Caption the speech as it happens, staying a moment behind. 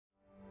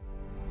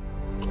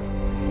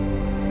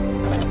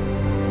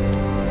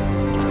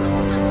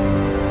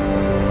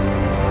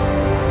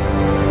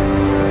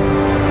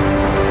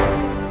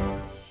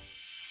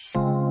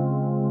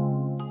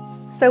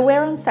So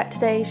we're on set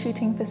today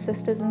shooting for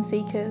Sisters and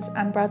Seekers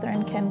and Brother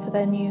and Kin for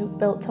their new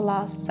Built to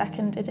Last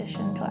 2nd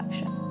edition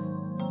collection.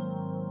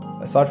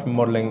 Aside from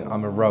modelling,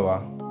 I'm a rower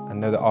and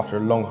know that after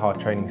a long hard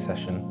training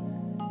session,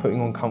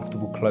 putting on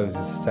comfortable clothes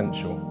is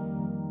essential.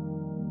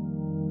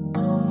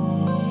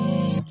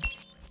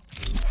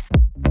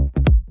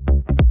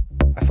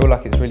 I feel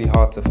like it's really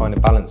hard to find a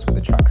balance with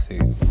a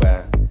tracksuit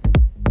where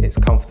it's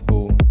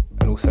comfortable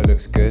and also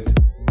looks good.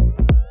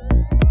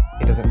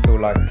 It doesn't feel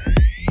like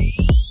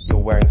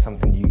you're wearing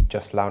something you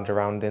just lounge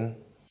around in.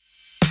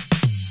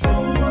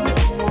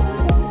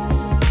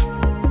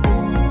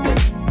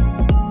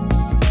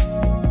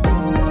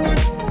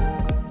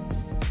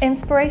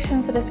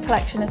 Inspiration for this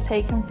collection is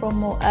taken from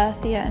more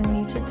earthier and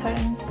muted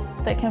tones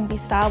that can be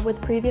styled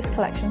with previous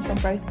collections from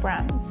both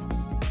brands.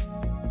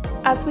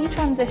 As we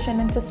transition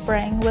into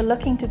spring, we're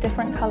looking to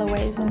different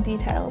colourways and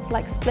details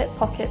like split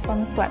pockets on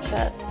the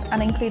sweatshirts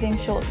and including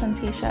shorts and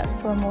t-shirts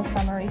for a more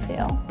summery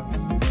feel.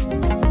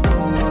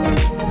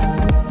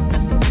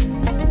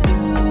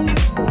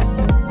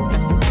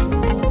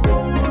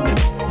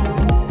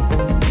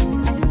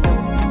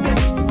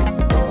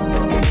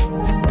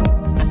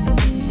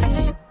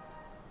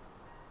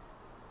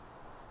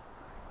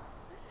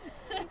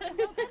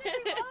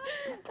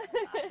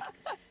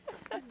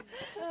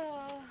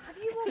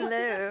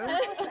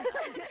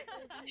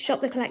 Shop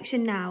the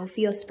collection now for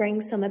your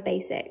spring-summer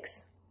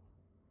basics.